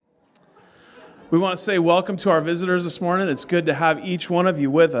We want to say welcome to our visitors this morning. It's good to have each one of you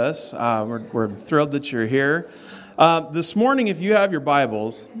with us. We're thrilled that you're here. This morning, if you have your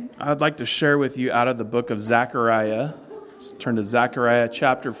Bibles, I'd like to share with you out of the book of Zechariah. Let's turn to Zechariah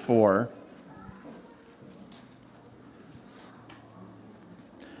chapter 4.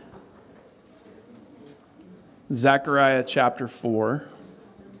 Zechariah chapter 4.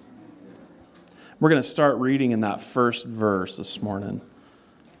 We're going to start reading in that first verse this morning.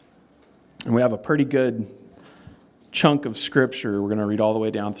 And we have a pretty good chunk of Scripture. We're going to read all the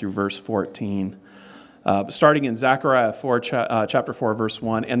way down through verse 14. Starting in Zechariah 4, chapter 4, verse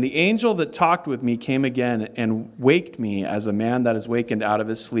 1. And the angel that talked with me came again and waked me as a man that is wakened out of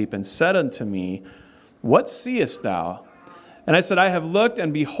his sleep, and said unto me, What seest thou? And I said, I have looked,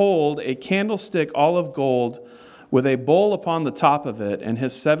 and behold, a candlestick all of gold, with a bowl upon the top of it, and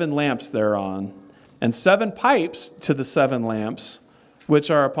his 7 lamps thereon, and 7 pipes to the 7 lamps,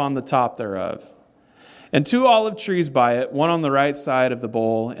 which are upon the top thereof. And 2 olive trees by it, one on the right side of the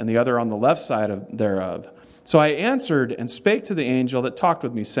bowl, and the other on the left side thereof. So I answered and spake to the angel that talked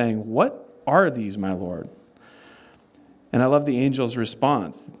with me, saying, What are these, my Lord? And I love the angel's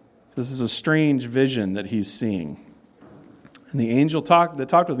response. This is a strange vision that he's seeing. And the angel that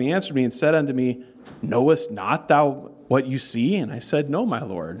talked with me answered me and said unto me, Knowest not thou what you see? And I said, No, my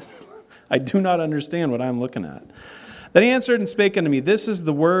Lord. I do not understand what I'm looking at. Then he answered and spake unto me, This is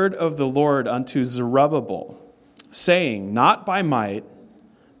the word of the Lord unto Zerubbabel, saying, Not by might,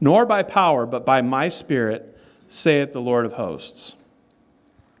 nor by power, but by my Spirit, saith the Lord of hosts.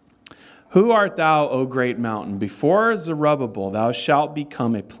 Who art thou, O great mountain? Before Zerubbabel thou shalt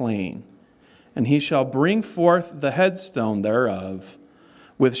become a plain, and he shall bring forth the headstone thereof,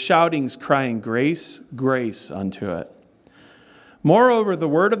 with shoutings crying, Grace, grace unto it. Moreover, the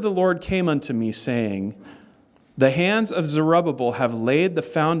word of the Lord came unto me, saying, The hands of Zerubbabel have laid the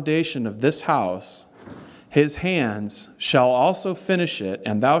foundation of this house. His hands shall also finish it,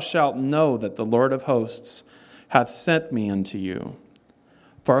 and thou shalt know that the Lord of hosts hath sent me unto you.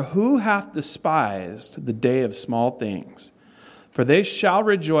 For who hath despised the day of small things? For they shall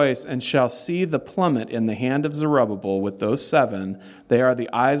rejoice and shall see the plummet in the hand of Zerubbabel with those 7. They are the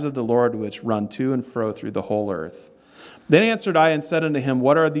eyes of the Lord which run to and fro through the whole earth. Then answered I and said unto him,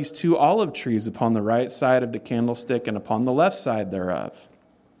 What are these 2 olive trees upon the right side of the candlestick and upon the left side thereof?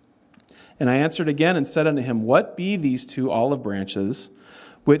 And I answered again and said unto him, What be these 2 olive branches,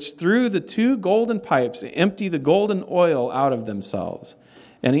 which through the 2 golden pipes empty the golden oil out of themselves?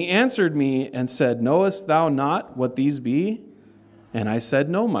 And he answered me and said, Knowest thou not what these be? And I said,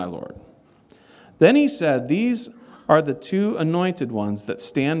 No, my Lord. Then he said, These are the 2 anointed ones that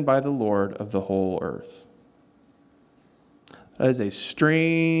stand by the Lord of the whole earth. That is a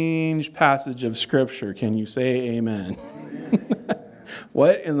strange passage of Scripture. Can you say amen?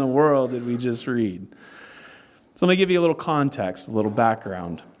 What in the world did we just read? So let me give you a little context, a little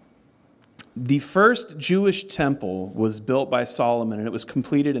background. The first Jewish temple was built by Solomon, and it was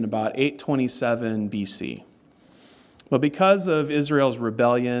completed in about 827 BC. But because of Israel's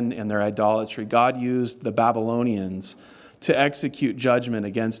rebellion and their idolatry, God used the Babylonians to execute judgment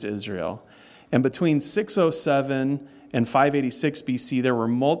against Israel. And between 607 and 586 BC, there were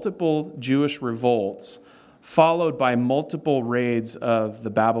multiple Jewish revolts, followed by multiple raids of the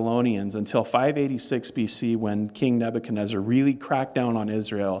Babylonians until 586 BC, when King Nebuchadnezzar really cracked down on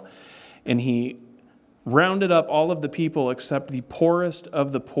Israel. And he rounded up all of the people except the poorest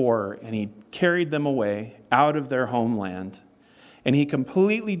of the poor, and he carried them away out of their homeland. And he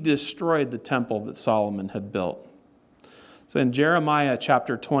completely destroyed the temple that Solomon had built. So in Jeremiah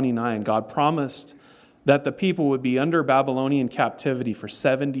chapter 29, God promised that the people would be under Babylonian captivity for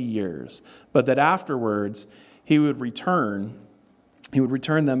 70 years, but that afterwards he would return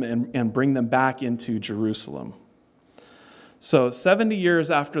them and bring them back into Jerusalem. So 70 years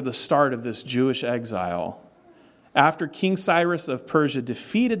after the start of this Jewish exile, after King Cyrus of Persia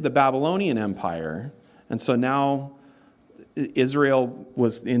defeated the Babylonian Empire, and so now Israel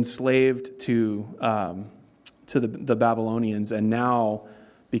was enslaved to the Babylonians, and now,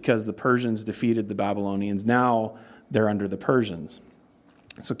 because the Persians defeated the Babylonians, now they're under the Persians.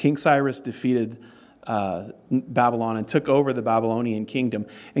 So King Cyrus defeated Babylon and took over the Babylonian kingdom.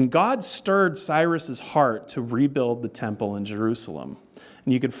 And God stirred Cyrus's heart to rebuild the temple in Jerusalem.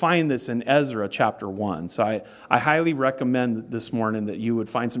 And you can find this in Ezra chapter 1. So I highly recommend this morning that you would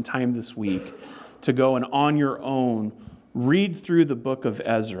find some time this week to go and on your own read through the book of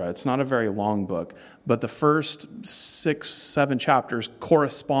Ezra. It's not a very long book, but the first 6-7 chapters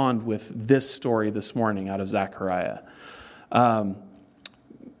correspond with this story this morning out of Zechariah.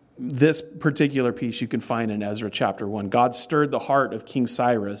 this particular piece you can find in Ezra chapter 1. God stirred the heart of King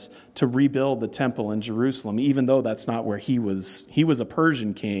Cyrus to rebuild the temple in Jerusalem, even though that's not where he was. He was a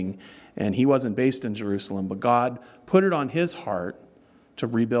Persian king, and he wasn't based in Jerusalem. But God put it on his heart to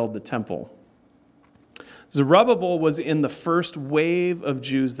rebuild the temple. Zerubbabel was in the first wave of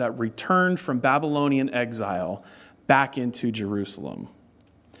Jews that returned from Babylonian exile back into Jerusalem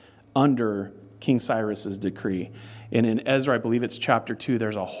under King Cyrus's decree. And in Ezra, I believe it's chapter 2,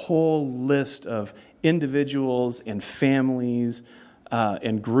 there's a whole list of individuals and families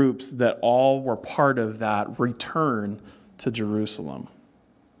and groups that all were part of that return to Jerusalem.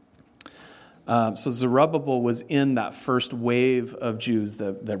 So Zerubbabel was in that first wave of Jews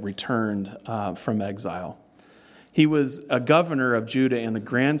that returned from exile. He was a governor of Judah and the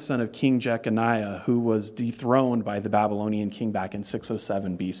grandson of King Jeconiah, who was dethroned by the Babylonian king back in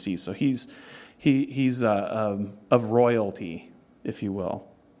 607 BC. So he's of royalty, if you will.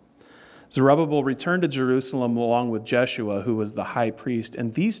 Zerubbabel returned to Jerusalem along with Jeshua, who was the high priest,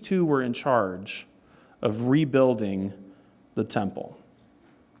 and these two were in charge of rebuilding the temple.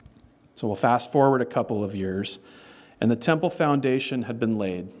 So we'll fast forward a couple of years, and the temple foundation had been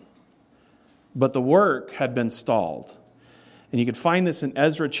laid, but the work had been stalled. And you can find this in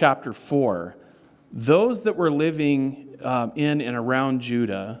Ezra chapter 4. Those that were living in and around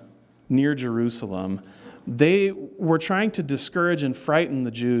Judah, near Jerusalem, they were trying to discourage and frighten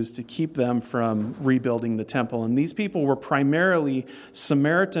the Jews to keep them from rebuilding the temple. And these people were primarily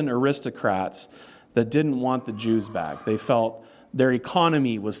Samaritan aristocrats that didn't want the Jews back. They felt their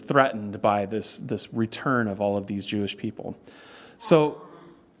economy was threatened by this return of all of these Jewish people. So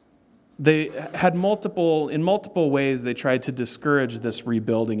they had in multiple ways, they tried to discourage this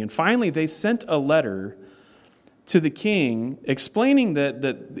rebuilding. And finally, they sent a letter to the king explaining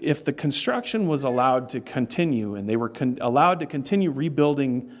that if the construction was allowed to continue and they were allowed to continue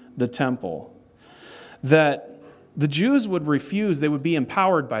rebuilding the temple, that the Jews would refuse, they would be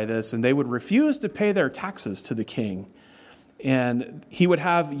empowered by this, and they would refuse to pay their taxes to the king. And he would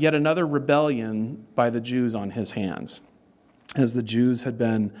have yet another rebellion by the Jews on his hands, as the Jews had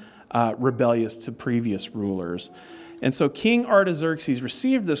been rebellious to previous rulers. And so King Artaxerxes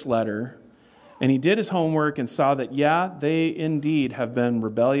received this letter, and he did his homework and saw that, they indeed have been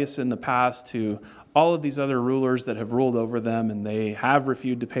rebellious in the past to all of these other rulers that have ruled over them, and they have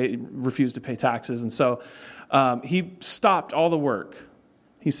refused to pay taxes. And so he stopped all the work.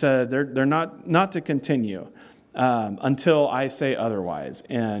 He said they're not to continue until I say otherwise.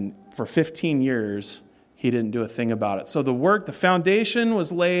 And for 15 years, he didn't do a thing about it. So the foundation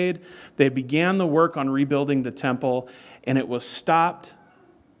was laid. They began the work on rebuilding the temple, and it was stopped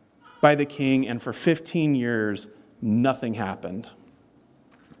by the king, and for 15 years, nothing happened.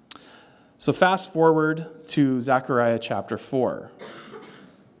 So fast forward to Zechariah chapter 4.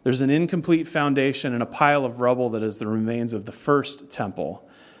 There's an incomplete foundation and a pile of rubble that is the remains of the first temple.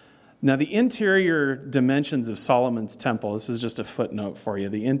 Now, the interior dimensions of Solomon's temple, this is just a footnote for you.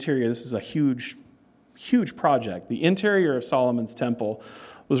 The interior, this is a huge project. The interior of Solomon's temple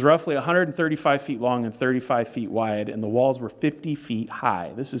was roughly 135 feet long and 35 feet wide, and the walls were 50 feet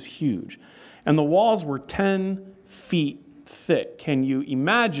high. This is huge. And the walls were 10 feet thick. Can you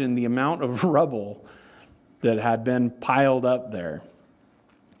imagine the amount of rubble that had been piled up there?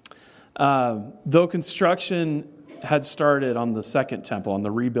 Though construction had started on the second temple, on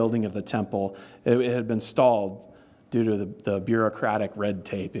the rebuilding of the temple, it had been stalled due to the bureaucratic red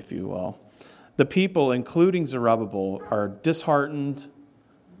tape, if you will. The people, including Zerubbabel, are disheartened,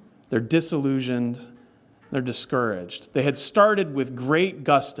 they're disillusioned, they're discouraged. They had started with great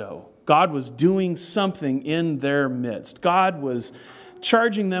gusto. God was doing something in their midst. God was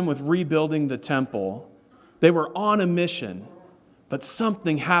charging them with rebuilding the temple. They were on a mission, but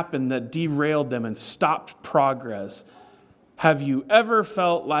something happened that derailed them and stopped progress. Have you ever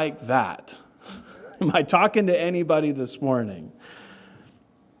felt like that? Am I talking to anybody this morning?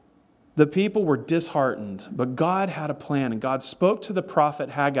 The people were disheartened, but God had a plan, and God spoke to the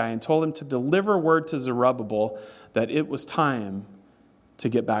prophet Haggai and told him to deliver word to Zerubbabel that it was time to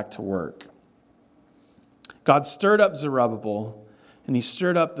get back to work. God stirred up Zerubbabel, and he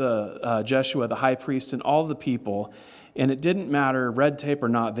stirred up Jeshua, the high priest, and all the people, and it didn't matter, red tape or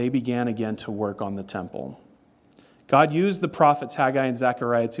not, they began again to work on the temple. God used the prophets Haggai and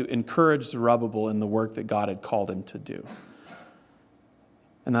Zechariah to encourage Zerubbabel in the work that God had called him to do.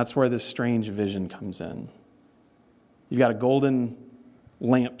 And that's where this strange vision comes in. You've got a golden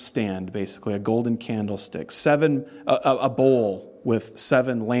lampstand, basically, a golden candlestick, a bowl with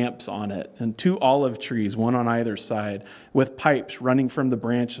 7 lamps on it, and 2 olive trees, one on either side, with pipes running from the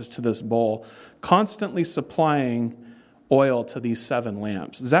branches to this bowl, constantly supplying oil to these 7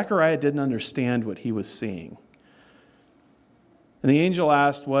 lamps. Zechariah didn't understand what he was seeing. And the angel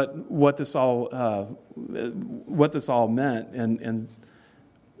asked what this all meant, and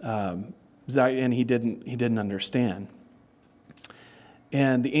he didn't understand.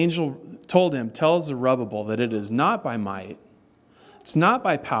 And the angel told him, "Tell Zerubbabel that it is not by might, it's not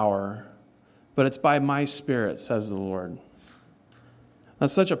by power, but it's by my Spirit, says the Lord."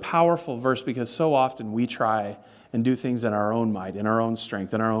 That's such a powerful verse because so often we try and do things in our own might, in our own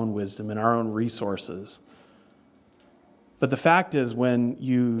strength, in our own wisdom, in our own resources. But the fact is, when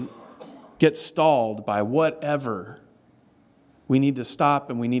you get stalled by whatever, we need to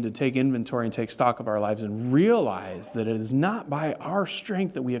stop and we need to take inventory and take stock of our lives and realize that it is not by our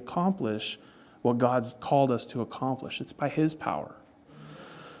strength that we accomplish what God's called us to accomplish. It's by His power.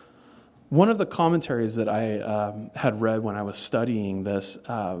 One of the commentaries that I had read when I was studying this,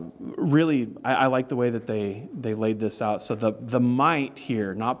 really, I like the way that they laid this out. So the might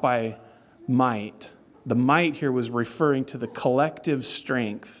here, not by might, the might here was referring to the collective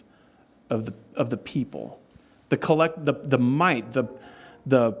strength of the people. The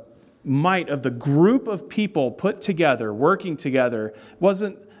might of the group of people put together, working together,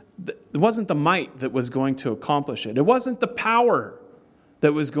 wasn't the might that was going to accomplish it. It wasn't the power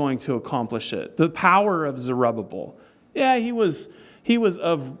that was going to accomplish it. The power of Zerubbabel. Yeah, he was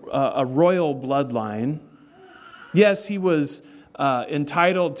of a royal bloodline. Yes, he was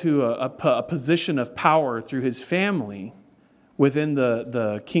entitled to a position of power through his family within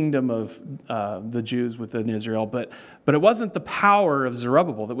the kingdom of the Jews within Israel, but it wasn't the power of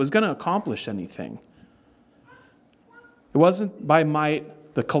Zerubbabel that was going to accomplish anything. It wasn't by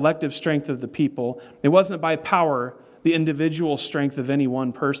might, the collective strength of the people. It wasn't by power, the individual strength of any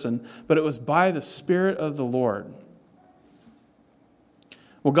one person, but it was by the Spirit of the Lord.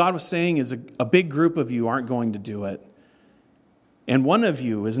 What God was saying is a big group of you aren't going to do it. And one of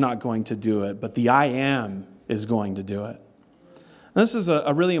you is not going to do it, but the I Am is going to do it. And this is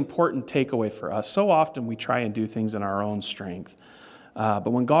a really important takeaway for us. So often we try and do things in our own strength.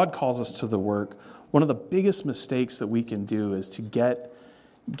 But when God calls us to the work, one of the biggest mistakes that we can do is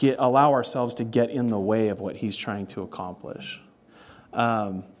to allow ourselves to get in the way of what He's trying to accomplish.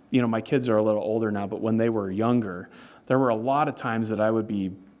 My kids are a little older now, but when they were younger, there were a lot of times that I would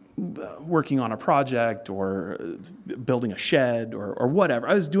be working on a project or building a shed or whatever.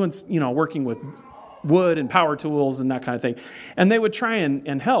 I was doing, working with wood and power tools and that kind of thing. And they would try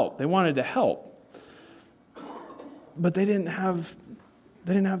and help. They wanted to help. But they didn't have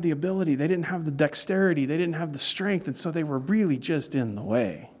the ability. They didn't have the dexterity. They didn't have the strength. And so they were really just in the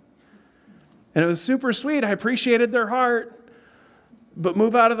way. And it was super sweet. I appreciated their heart. But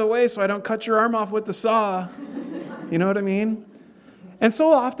move out of the way so I don't cut your arm off with the saw. You know what I mean? And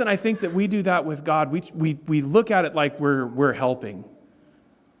so often I think that we do that with God. We look at it like we're helping.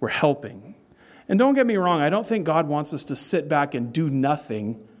 We're helping. And don't get me wrong, I don't think God wants us to sit back and do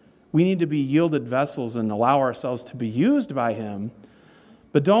nothing. We need to be yielded vessels and allow ourselves to be used by Him.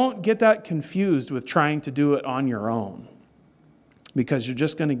 But don't get that confused with trying to do it on your own, because you're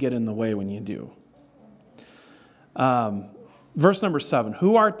just going to get in the way when you do. Verse number 7,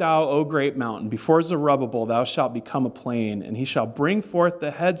 "Who art thou, O great mountain? Before Zerubbabel thou shalt become a plain, and he shall bring forth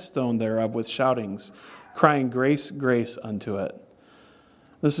the headstone thereof with shoutings, crying, Grace, grace unto it."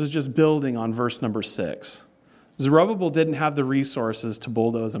 This is just building on verse number 6. Zerubbabel didn't have the resources to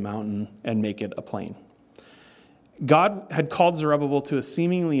bulldoze a mountain and make it a plain. God had called Zerubbabel to a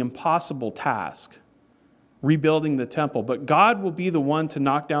seemingly impossible task, rebuilding the temple, but God will be the one to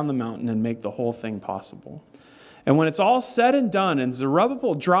knock down the mountain and make the whole thing possible. And when it's all said and done and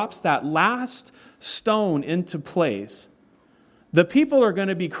Zerubbabel drops that last stone into place, the people are going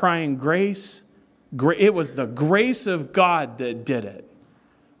to be crying, Grace. It was the grace of God that did it.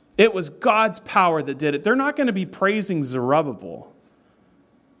 It was God's power that did it. They're not going to be praising Zerubbabel.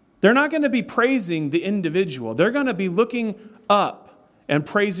 They're not going to be praising the individual. They're going to be looking up and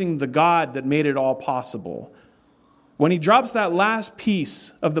praising the God that made it all possible. When he drops that last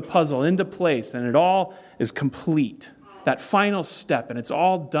piece of the puzzle into place and it all is complete, that final step, and it's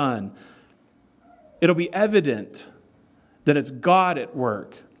all done, it'll be evident that it's God at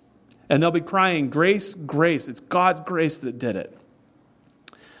work. And they'll be crying, Grace, grace. It's God's grace that did it.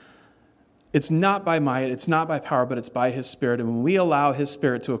 It's not by might, it's not by power, but it's by His Spirit. And when we allow His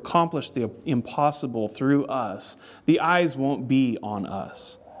Spirit to accomplish the impossible through us, the eyes won't be on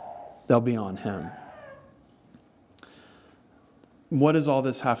us. They'll be on Him. What does all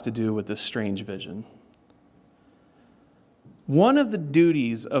this have to do with this strange vision? One of the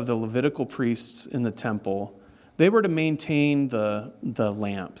duties of the Levitical priests in the temple, they were to maintain the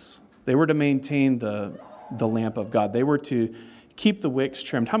lamps. They were to maintain the the lamp of God. They were to keep the wicks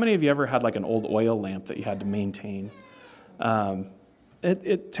trimmed. How many of you ever had like an old oil lamp that you had to maintain?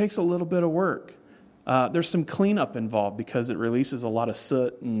 It takes a little bit of work. There's some cleanup involved because it releases a lot of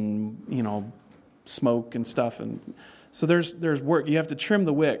soot and, smoke and stuff. And so there's work. You have to trim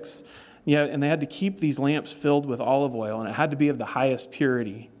the wicks. Yeah, and they had to keep these lamps filled with olive oil, and it had to be of the highest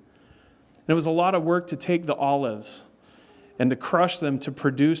purity. And it was a lot of work to take the olives and to crush them to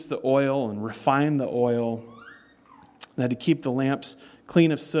produce the oil and refine the oil. They had to keep the lamps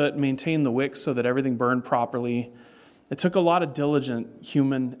clean of soot, maintain the wicks so that everything burned properly. It took a lot of diligent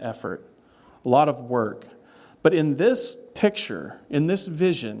human effort, a lot of work. But in this picture, in this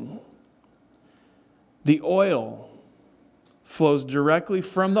vision, the oil flows directly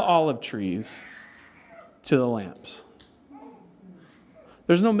from the olive trees to the lamps.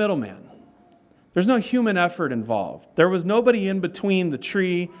 There's no middleman. There's no human effort involved. There was nobody in between the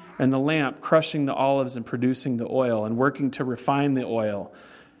tree and the lamp crushing the olives and producing the oil and working to refine the oil.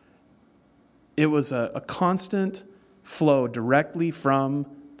 It was a constant flow directly from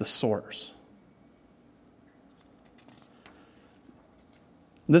the source.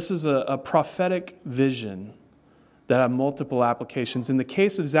 This is a prophetic vision that have multiple applications. In the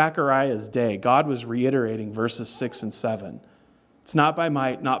case of Zechariah's day, God was reiterating verses 6 and 7. It's not by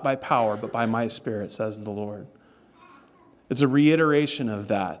might, not by power, but by my Spirit, says the Lord. It's a reiteration of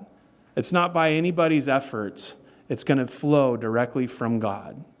that. It's not by anybody's efforts. It's going to flow directly from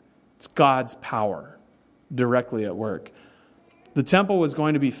God. It's God's power directly at work. The temple was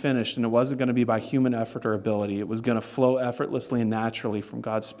going to be finished, and it wasn't going to be by human effort or ability. It was going to flow effortlessly and naturally from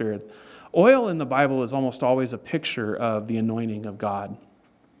God's Spirit. Oil in the Bible is almost always a picture of the anointing of God.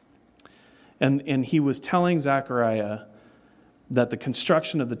 And he was telling Zechariah that the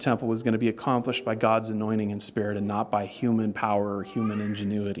construction of the temple was going to be accomplished by God's anointing and Spirit and not by human power or human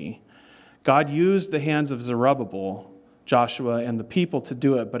ingenuity. God used the hands of Zerubbabel, Joshua, and the people to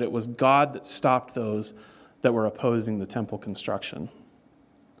do it, but it was God that stopped those that were opposing the temple construction.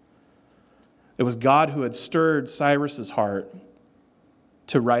 It was God who had stirred Cyrus's heart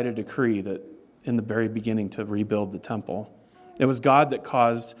to write a decree that in the very beginning to rebuild the temple. It was God that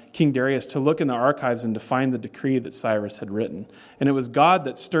caused King Darius to look in the archives and to find the decree that Cyrus had written. And it was God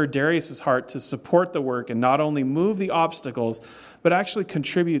that stirred Darius's heart to support the work and not only move the obstacles, but actually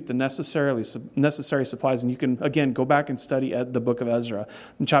contribute the necessary supplies. And you can, again, go back and study the book of Ezra.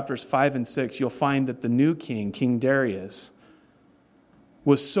 In chapters 5 and 6, you'll find that the new king, King Darius,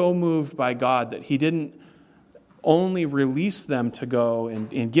 was so moved by God that he didn't only release them to go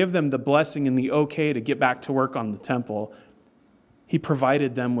and give them the blessing and the okay to get back to work on the temple. He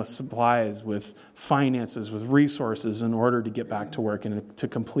provided them with supplies, with finances, with resources in order to get back to work and to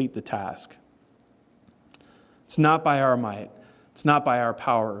complete the task. It's not by our might. It's not by our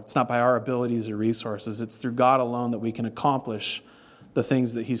power. It's not by our abilities or resources. It's through God alone that we can accomplish the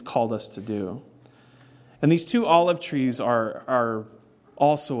things that he's called us to do. And these two olive trees are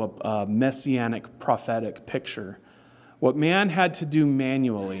also a messianic prophetic picture. What man had to do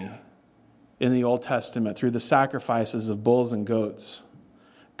manually in the Old Testament through the sacrifices of bulls and goats,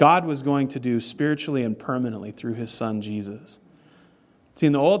 God was going to do spiritually and permanently through his son Jesus. See,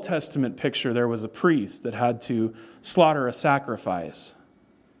 in the Old Testament picture, there was a priest that had to slaughter a sacrifice.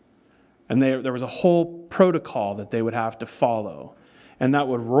 And there was a whole protocol that they would have to follow. And that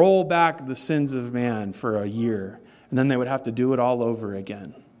would roll back the sins of man for a year. And then they would have to do it all over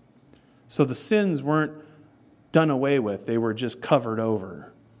again. So the sins weren't done away with. They were just covered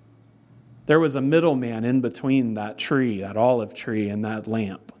over. There was a middleman in between that tree, that olive tree, and that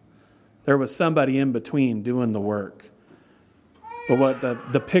lamp. There was somebody in between doing the work. But what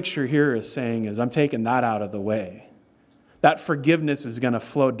the picture here is saying is, I'm taking that out of the way. That forgiveness is going to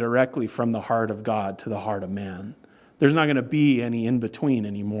flow directly from the heart of God to the heart of man. There's not going to be any in between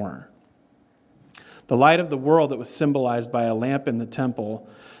anymore. The light of the world that was symbolized by a lamp in the temple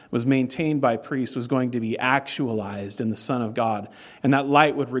was maintained by priests, was going to be actualized in the Son of God. And that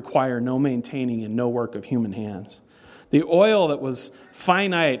light would require no maintaining and no work of human hands. The oil that was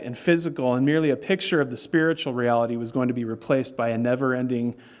finite and physical and merely a picture of the spiritual reality was going to be replaced by a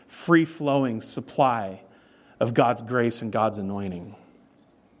never-ending, free-flowing supply of God's grace and God's anointing.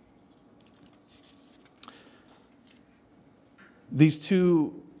 These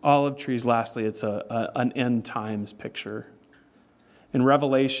two olive trees, lastly, it's an end times picture. In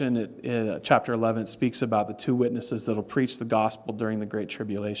Revelation, chapter 11, it speaks about the two witnesses that will preach the gospel during the Great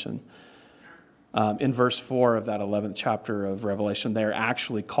Tribulation. In verse 4 of that 11th chapter of Revelation, they're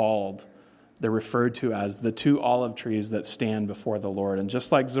actually called, they're referred to as the two olive trees that stand before the Lord. And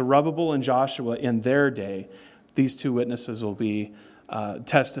just like Zerubbabel and Joshua in their day, these two witnesses will be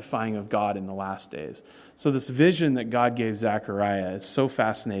testifying of God in the last days. So this vision that God gave Zechariah is so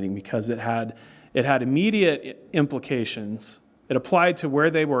fascinating because it had immediate implications. It applied to where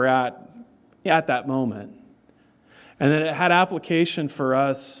they were at that moment. And then it had application for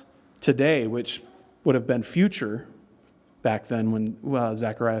us today, which would have been future back then when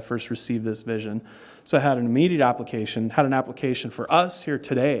Zechariah first received this vision. So it had an immediate application, had an application for us here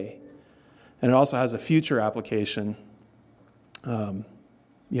today. And it also has a future application in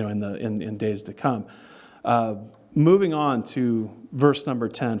days to come. Moving on to verse number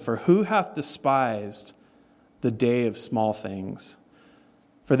 10. For who hath despised the day of small things?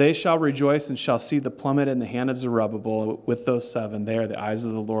 For they shall rejoice and shall see the plummet in the hand of Zerubbabel with those 7. They are the eyes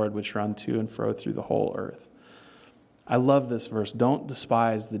of the Lord which run to and fro through the whole earth. I love this verse. Don't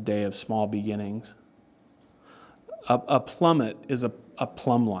despise the day of small beginnings. A plummet is a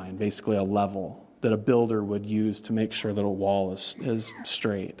plumb line, basically a level that a builder would use to make sure that a wall is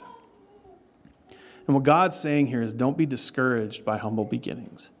straight. And what God's saying here is don't be discouraged by humble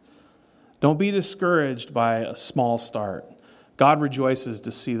beginnings. Don't be discouraged by a small start. God rejoices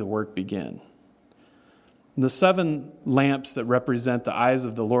to see the work begin. And the 7 lamps that represent the eyes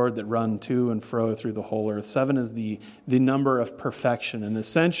of the Lord that run to and fro through the whole earth. 7 is the number of perfection. And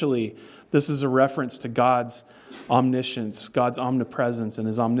essentially, this is a reference to God's omniscience, God's omnipresence and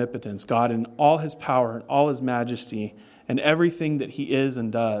his omnipotence, God in all his power and all his majesty and everything that he is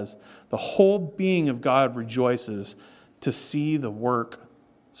and does. The whole being of God rejoices to see the work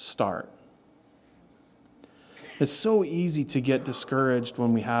start. It's so easy to get discouraged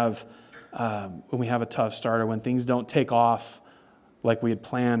when we have a tough start or when things don't take off like we had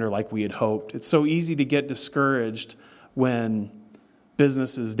planned or like we had hoped. It's so easy to get discouraged when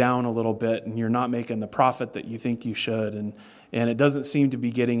business is down a little bit and you're not making the profit that you think you should and it doesn't seem to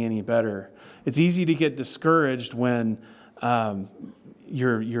be getting any better. It's easy to get discouraged when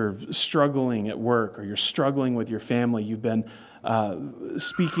you're struggling at work or you're struggling with your family. You've been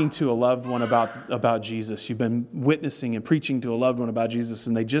speaking to a loved one about Jesus. You've been witnessing and preaching to a loved one about Jesus,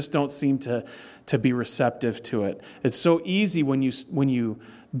 and they just don't seem to be receptive to it. It's so easy when you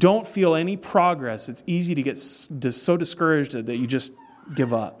don't feel any progress. It's easy to get so discouraged that you just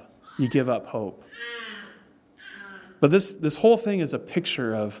give up. You give up hope. But this whole thing is a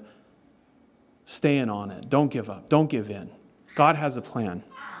picture of staying on it. Don't give up. Don't give in. God has a plan.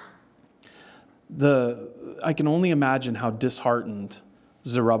 I can only imagine how disheartened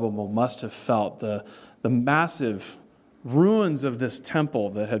Zerubbabel must have felt. The massive ruins of this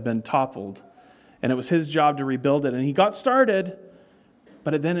temple that had been toppled. And it was his job to rebuild it. And he got started,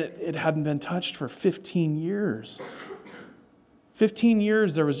 but then it hadn't been touched for 15 years. 15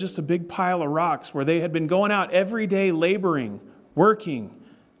 years, there was just a big pile of rocks where they had been going out every day laboring, working.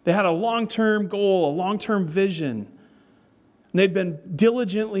 They had a long-term goal, a long-term vision. And they'd been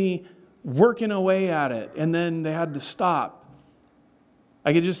diligently working away at it, and then they had to stop.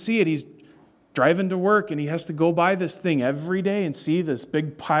 I could just see it. He's driving to work, and he has to go by this thing every day and see this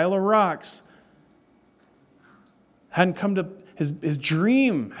big pile of rocks. Hadn't come to his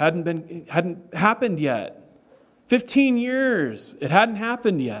dream hadn't happened yet. 15 years, it hadn't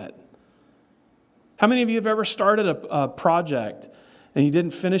happened yet. How many of you have ever started a project and you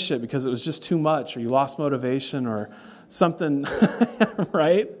didn't finish it because it was just too much, or you lost motivation, or something,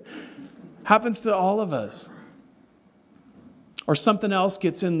 right? Happens to all of us. Or something else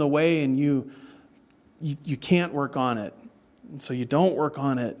gets in the way and you can't work on it. And so you don't work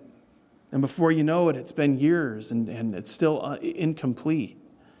on it. And before you know it, it's been years and it's still incomplete.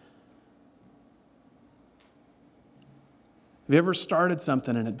 Have you ever started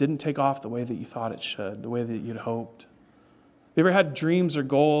something and it didn't take off the way that you thought it should, the way that you'd hoped? Have you ever had dreams or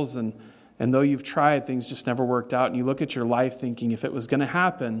goals and though you've tried, things just never worked out, and you look at your life thinking, if it was going to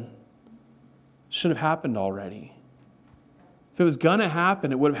happen, it should have happened already. If it was going to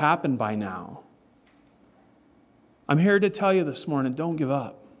happen, it would have happened by now. I'm here to tell you this morning, don't give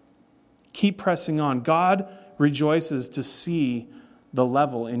up. Keep pressing on. God rejoices to see the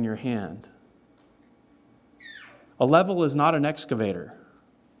level in your hand. A level is not an excavator.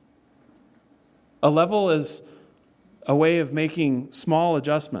 A level is a way of making small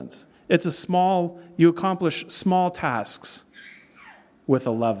adjustments. You accomplish small tasks with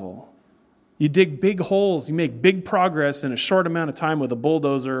a level. You dig big holes, you make big progress in a short amount of time with a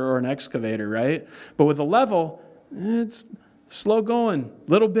bulldozer or an excavator, right? But with a level, it's slow going,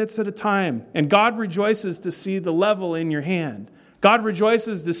 little bits at a time. And God rejoices to see the level in your hand. God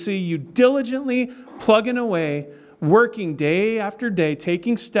rejoices to see you diligently plugging away, working day after day,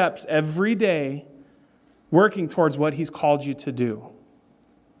 taking steps every day, working towards what He's called you to do.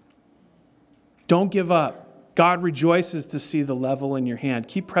 Don't give up. God rejoices to see the level in your hand.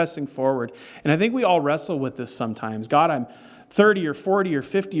 Keep pressing forward. And I think we all wrestle with this sometimes. God, I'm 30 or 40 or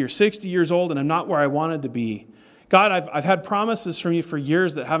 50 or 60 years old and I'm not where I wanted to be. God, I've had promises from you for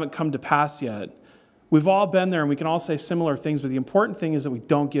years that haven't come to pass yet. We've all been there and we can all say similar things, but the important thing is that we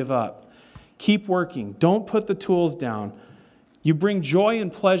don't give up. Keep working. Don't put the tools down. You bring joy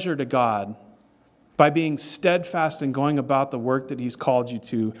and pleasure to God by being steadfast and going about the work that he's called you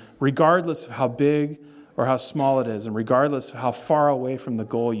to, regardless of how big or how small it is, and regardless of how far away from the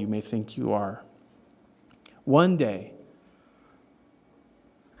goal you may think you are. One day,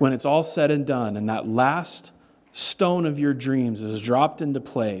 when it's all said and done, and that last stone of your dreams is dropped into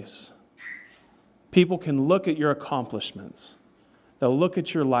place, people can look at your accomplishments. They'll look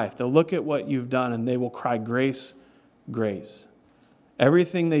at your life. They'll look at what you've done, and they will cry, grace, grace.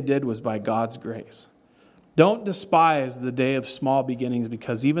 Everything they did was by God's grace. Don't despise the day of small beginnings,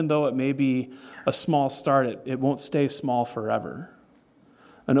 because even though it may be a small start, it won't stay small forever.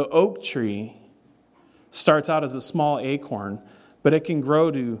 An oak tree starts out as a small acorn, but it can grow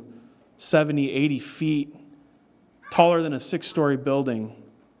to 70, 80 feet, taller than a 6-story building.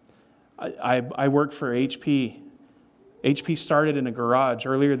 I work for HP. HP started in a garage.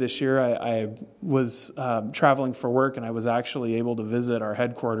 Earlier this year, I was traveling for work, and I was actually able to visit our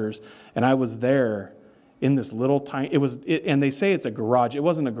headquarters, and I was there in this little tiny, and they say it's a garage. It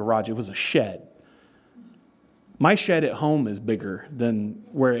wasn't a garage, it was a shed. My shed at home is bigger than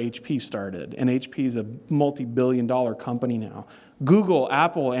where HP started, and HP is a multi-billion-dollar company now. Google,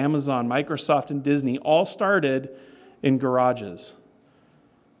 Apple, Amazon, Microsoft, and Disney all started in garages.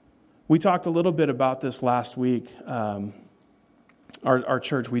 We talked a little bit about this last week. Our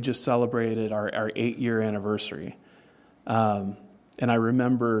church, we just celebrated our 8-year anniversary. And I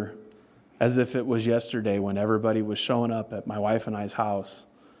remember as if it was yesterday when everybody was showing up at my wife and I's house.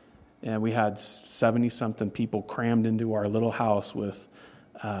 And we had 70-something people crammed into our little house with,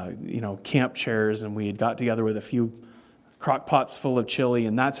 camp chairs. And we had got together with a few crock pots full of chili.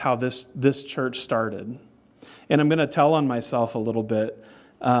 And that's how this church started. And I'm going to tell on myself a little bit.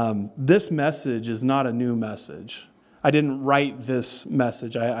 This message is not a new message. I didn't write this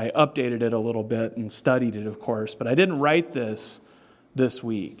message. I updated it a little bit and studied it, of course, but I didn't write this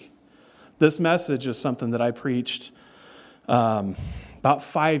week. This message is something that I preached about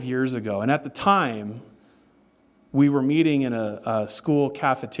 5 years ago. And at the time, we were meeting in a school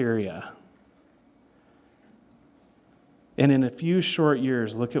cafeteria. And in a few short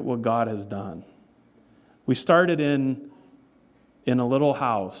years, look at what God has done. We started in a little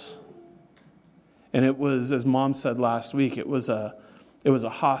house. And it was, as Mom said last week, it was a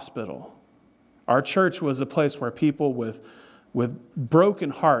hospital. Our church was a place where people with broken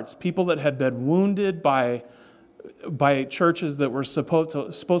hearts, people that had been wounded by churches that were supposed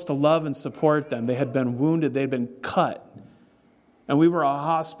to love and support them, they had been wounded, they'd been cut. And we were a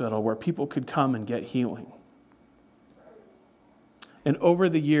hospital where people could come and get healing. And over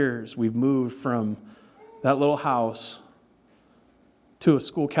the years, we've moved from that little house to a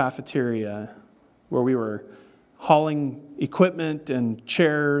school cafeteria where we were hauling equipment and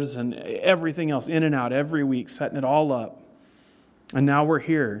chairs and everything else in and out every week, setting it all up. And now we're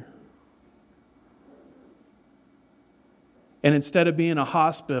here. And instead of being a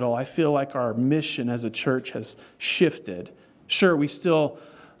hospital, I feel like our mission as a church has shifted. Sure, we still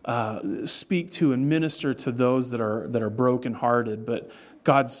speak to and minister to those that are brokenhearted, but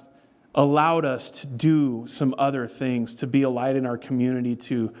God's allowed us to do some other things, to be a light in our community,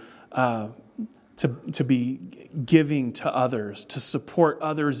 to be giving to others, to support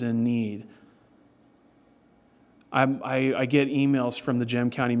others in need. I get emails from the Gem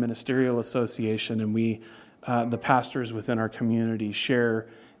County Ministerial Association, and we, the pastors within our community, share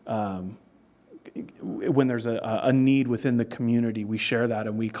when there's a need within the community. We share that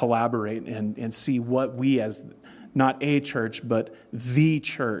and we collaborate and see what we, as not a church, but the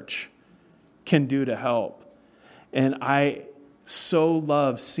church, can do to help. And I so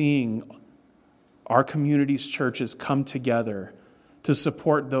love seeing our community's churches come together to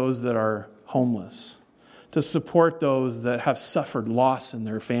support those that are homeless, to support those that have suffered loss in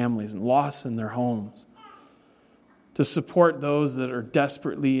their families and loss in their homes, to support those that are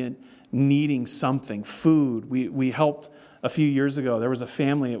desperately needing something, food. We helped a few years ago. There was a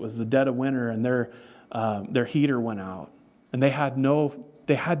family, it was the dead of winter, and their heater went out, and they had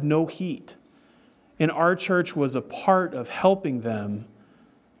no heat. And our church was a part of helping them.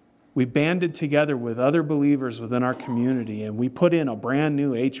 We banded together with other believers within our community, and we put in a brand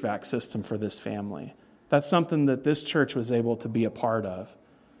new HVAC system for this family. That's something that this church was able to be a part of.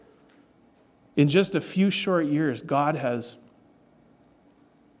 In just a few short years, God has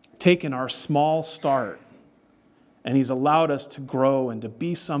taken our small start And He's allowed us to grow and to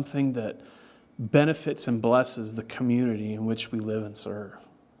be something that benefits and blesses the community in which we live and serve.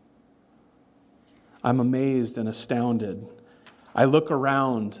 I'm amazed and astounded. I look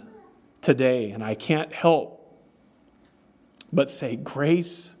around today and I can't help but say,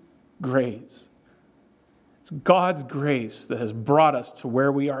 grace, grace. It's God's grace that has brought us to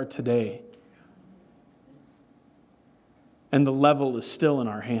where we are today. And the level is still in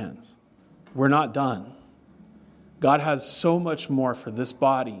our hands. We're not done. God has so much more for this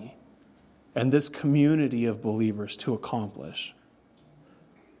body and this community of believers to accomplish.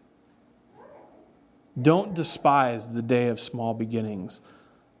 Don't despise the day of small beginnings.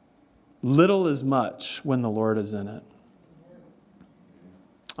 Little is much when the Lord is in it.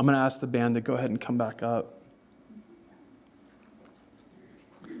 I'm going to ask the band to go ahead and come back up.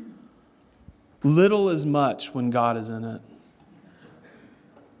 Little is much when God is in it.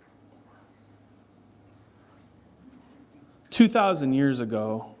 "2,000 years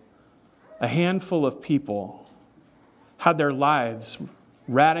ago, a handful of people had their lives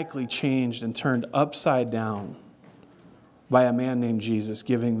radically changed and turned upside down by a man named Jesus,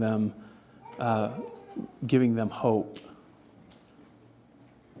 giving them hope.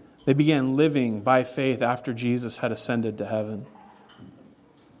 They began living by faith after Jesus had ascended to heaven.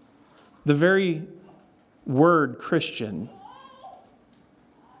 The very word Christian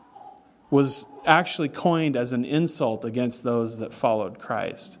was actually coined as an insult against those that followed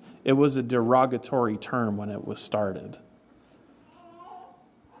Christ. It was a derogatory term when it was started.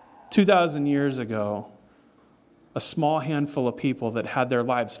 2,000 years ago, a small handful of people that had their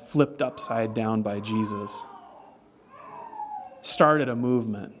lives flipped upside down by Jesus started a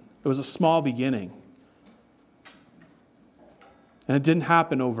movement. It was a small beginning. And it didn't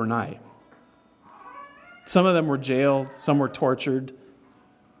happen overnight. Some of them were jailed, some were tortured,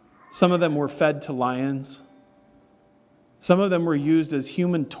 some of them were fed to lions, some of them were used as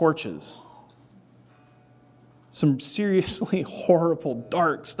human torches. Some seriously horrible,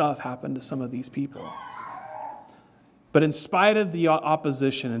 dark stuff happened to some of these people. But in spite of the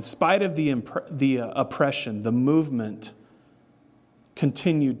opposition, in spite of the oppression, the movement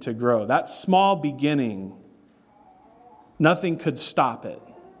continued to grow. That small beginning, nothing could stop it.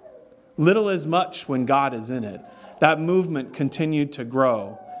 Little is much when God is in it. That movement continued to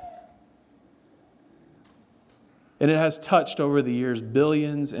grow. And it has touched over the years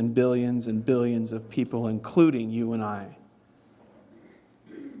billions and billions and billions of people, including you and I.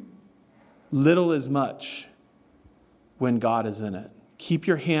 Little is much when God is in it. Keep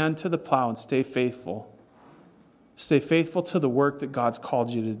your hand to the plow and stay faithful. Stay faithful to the work that God's called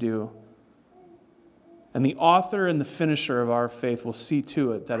you to do. And the author and the finisher of our faith will see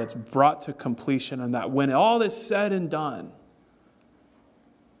to it that it's brought to completion, and that when all is said and done,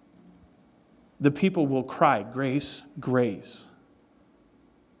 the people will cry, grace, grace.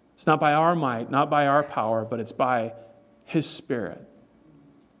 It's not by our might, not by our power, but it's by His Spirit.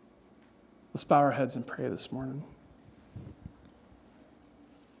 Let's bow our heads and pray this morning.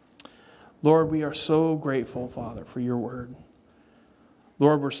 Lord, we are so grateful, Father, for your word.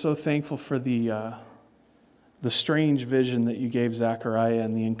 Lord, we're so thankful for the strange vision that you gave Zechariah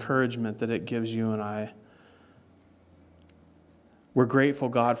and the encouragement that it gives you and I. We're grateful,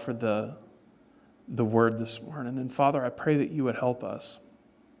 God, for the word this morning. And Father, I pray that you would help us.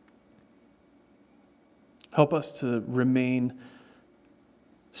 Help us to remain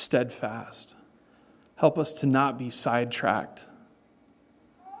steadfast. Help us to not be sidetracked.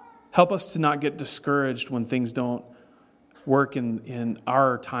 Help us to not get discouraged when things don't work in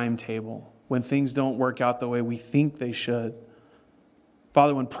our timetable, when things don't work out the way we think they should.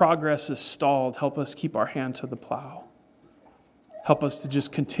 Father, when progress is stalled, help us keep our hand to the plow. Help us to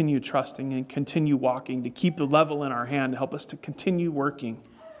just continue trusting and continue walking, to keep the level in our hand. Help us to continue working,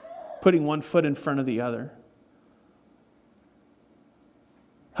 putting one foot in front of the other.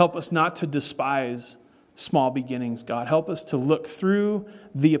 Help us not to despise small beginnings, God. Help us to look through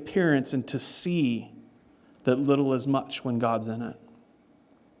the appearance and to see that little is much when God's in it.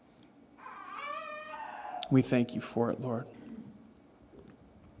 We thank you for it, Lord.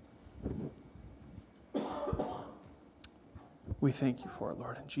 We thank you for it,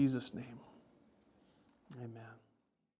 Lord. In Jesus' name, amen.